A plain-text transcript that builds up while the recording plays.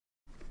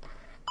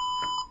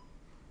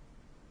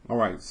All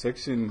right,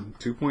 section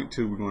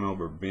 2.2, we're going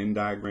over Venn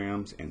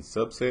diagrams and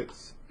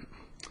subsets.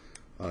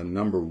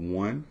 Number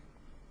 1,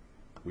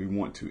 we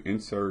want to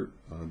insert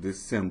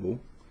this symbol.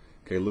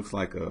 Okay, it looks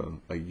like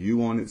a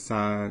U on its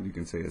side. You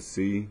can say a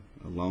C,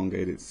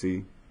 elongated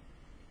C,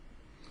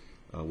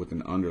 with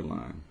an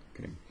underline.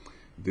 Okay,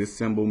 this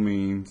symbol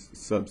means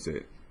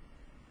subset.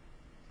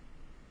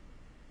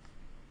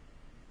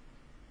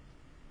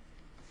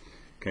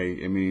 Okay,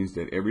 it means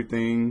that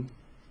everything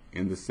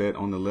in the set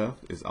on the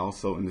left is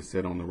also in the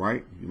set on the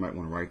right. You might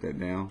want to write that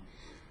down.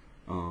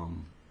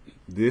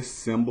 This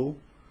symbol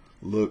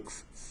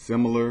looks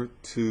similar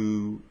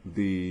to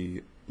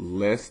the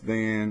less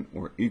than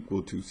or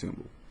equal to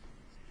symbol.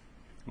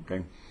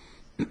 Okay,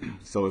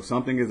 so if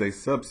something is a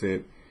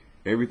subset,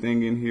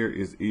 everything in here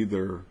is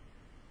either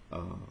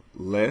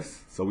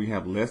less, so we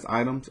have less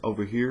items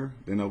over here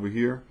than over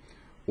here,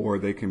 or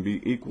they can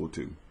be equal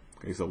to.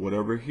 Okay, so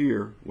whatever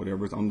here,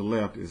 whatever's on the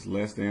left is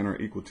less than or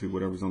equal to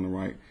whatever's on the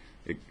right.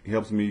 It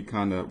helps me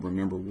kind of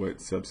remember what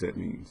subset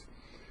means.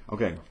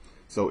 Okay,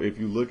 so if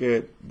you look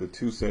at the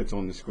two sets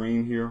on the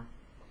screen here,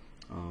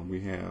 we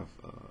have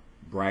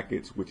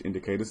brackets which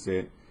indicate a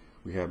set.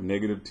 We have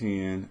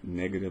 -10,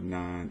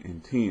 -9,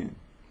 and 10.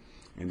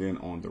 And then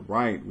on the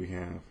right we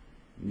have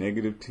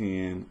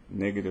 -10,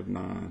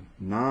 -9,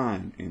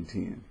 9, and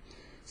 10.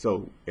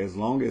 So as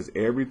long as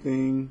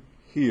everything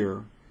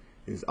here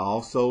is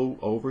also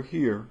over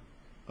here,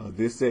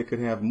 this set could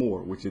have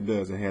more, which it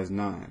does. It has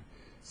 9.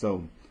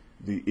 So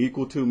the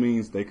equal to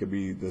means they could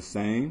be the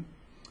same,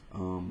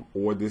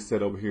 or this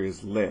set over here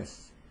is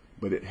less.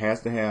 But it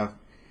has to have,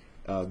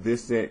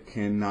 this set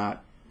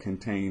cannot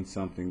contain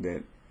something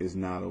that is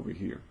not over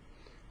here.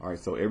 All right,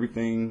 so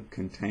everything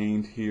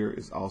contained here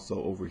is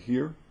also over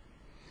here.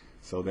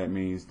 So that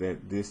means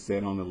that this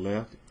set on the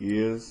left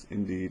is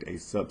indeed a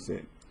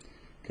subset.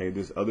 Okay,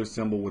 this other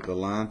symbol with a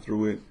line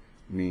through it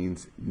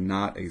means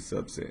not a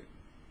subset.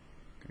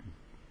 Okay.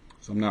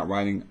 So I'm not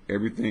writing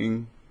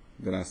everything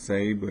that I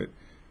say, but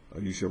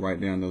you should write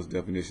down those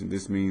definitions.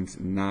 This means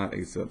not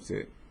a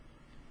subset.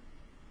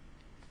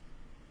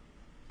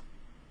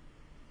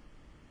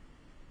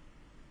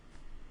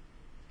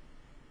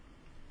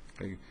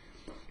 Okay.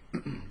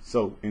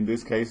 So in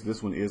this case,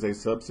 this one is a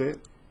subset.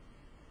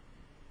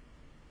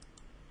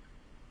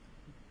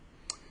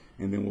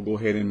 And then we'll go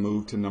ahead and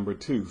move to number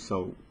 2.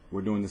 So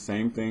we're doing the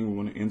same thing. We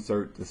want to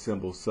insert the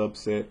symbol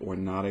subset or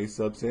not a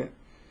subset.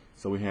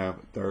 So we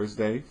have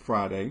Thursday,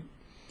 Friday,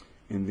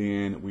 and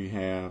then we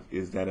have,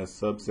 is that a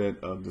subset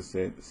of the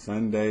set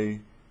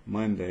Sunday,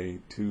 Monday,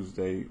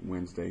 Tuesday,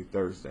 Wednesday,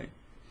 Thursday?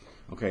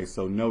 Okay,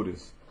 so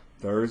notice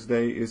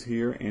Thursday is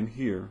here and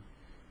here,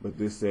 but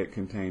this set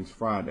contains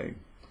Friday,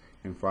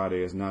 and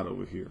Friday is not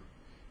over here.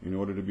 In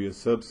order to be a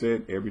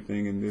subset,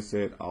 everything in this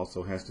set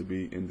also has to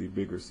be in the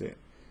bigger set.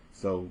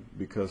 So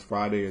because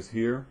Friday is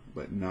here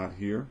but not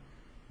here,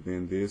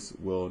 then this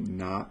will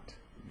not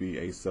be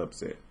a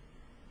subset.